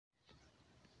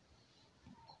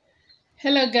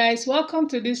Hello guys, welcome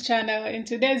to this channel. In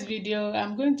today's video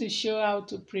I'm going to show how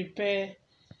to prepare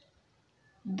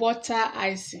butter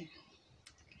icing.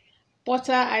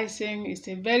 Butter icing is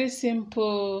a very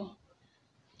simple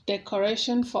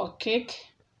decoration for cake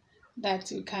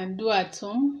that you can do at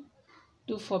home,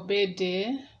 do for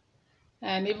birthday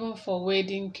and even for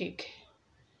wedding cake.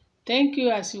 Thank you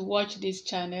as you watch this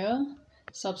channel.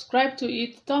 Subscribe to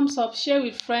it, thumbs up, share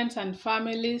with friends and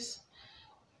families,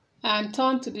 and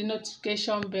turn to the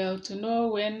notification bell to know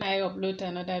when I upload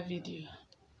another video.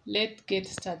 Let's get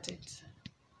started.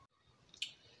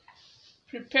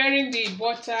 Preparing the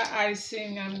butter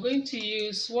icing, I'm going to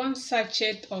use 1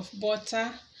 sachet of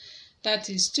butter, that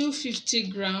is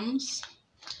 250 grams,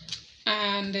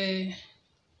 and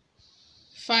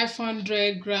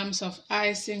 500 grams of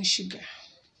icing sugar.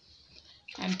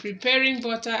 And preparing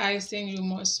butter icing, you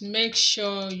must make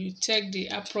sure you take the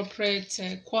appropriate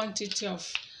quantity of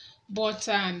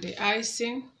butter and the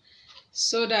icing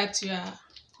so that your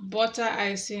butter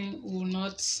icing will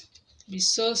not be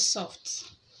so soft.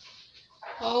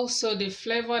 Also, the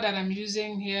flavor that I'm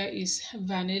using here is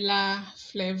vanilla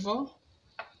flavor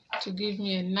to give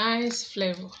me a nice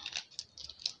flavor.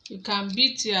 You can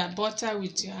beat your butter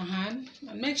with your hand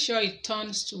and make sure it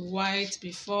turns to white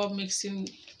before mixing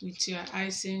with your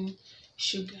icing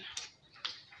sugar.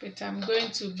 But I'm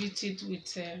going to beat it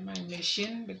with my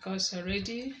machine because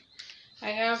already I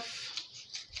have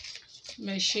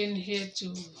machine here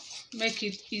to make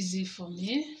it easy for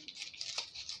me.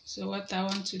 So what I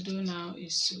want to do now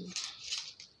is to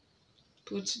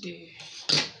put the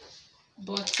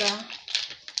butter,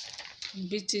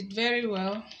 beat it very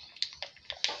well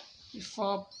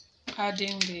before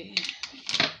adding the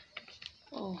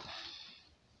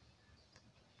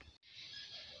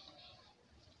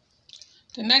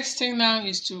The next thing now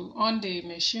is to on the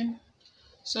machine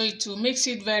so it will mix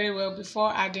it very well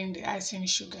before adding the icing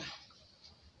sugar.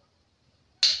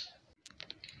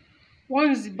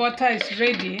 Once the butter is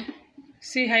ready,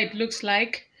 see how it looks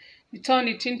like. You turn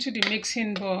it into the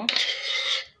mixing bowl.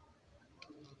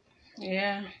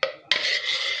 Yeah.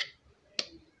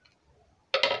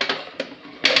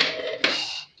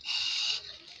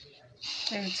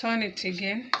 Then turn it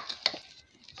again.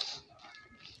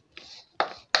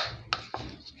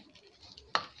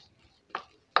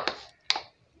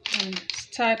 And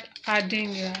start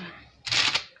adding your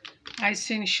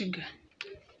icing sugar.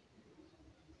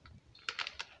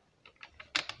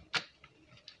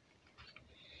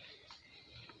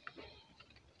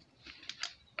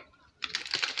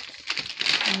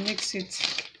 And mix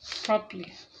it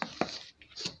properly.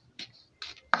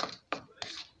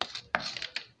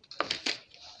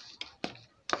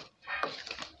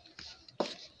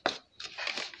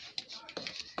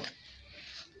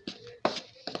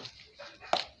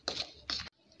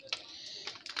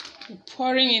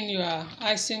 Pouring in your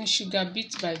icing sugar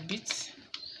bit by bit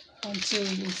until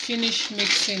you finish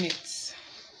mixing it.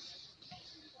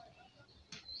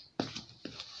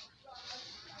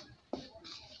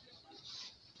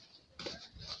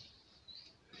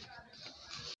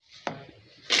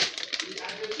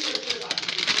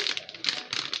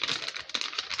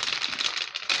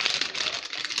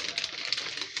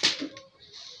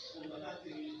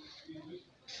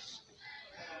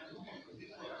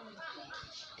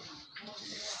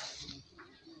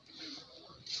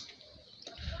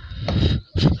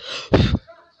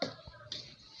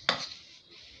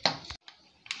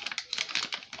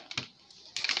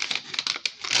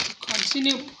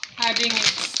 Continue adding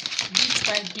it bit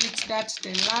by bit. That's the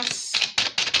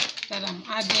last that I'm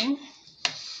adding.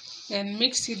 Then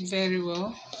mix it very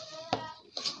well.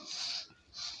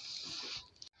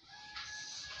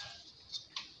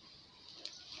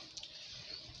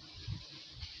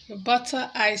 The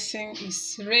butter icing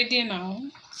is ready now,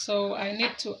 so I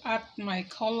need to add my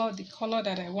color, the color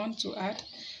that I want to add,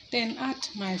 then add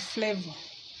my flavor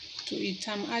to it.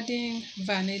 I'm adding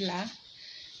vanilla.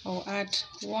 I'll add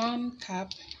 1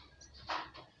 cup.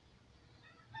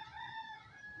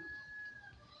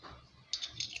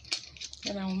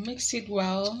 Then I'll mix it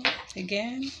well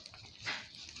again.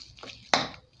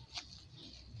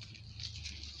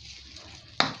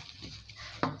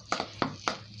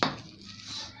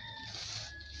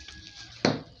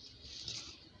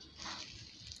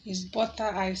 It's butter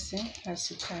icing, as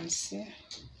you can see.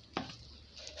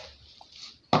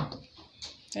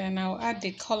 Then I'll add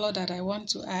the color that I want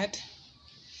to add.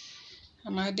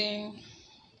 I'm adding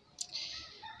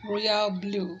royal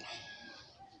blue.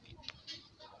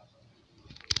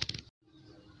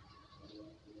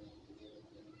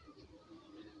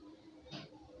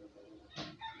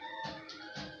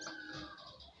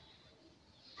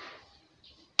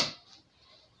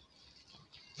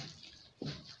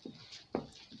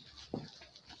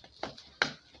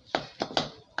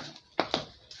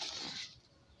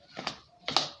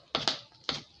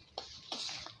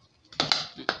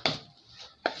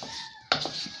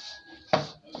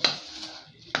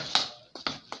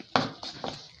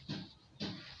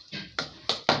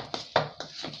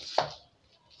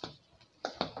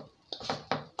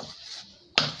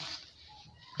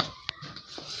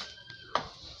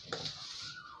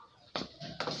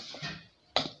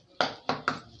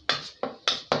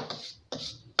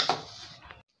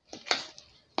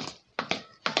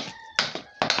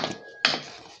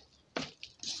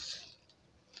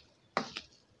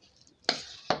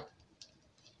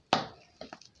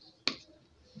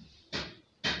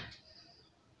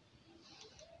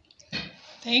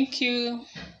 Thank you.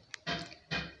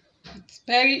 It's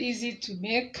very easy to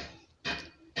make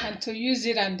and to use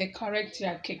it and decorate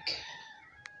your cake.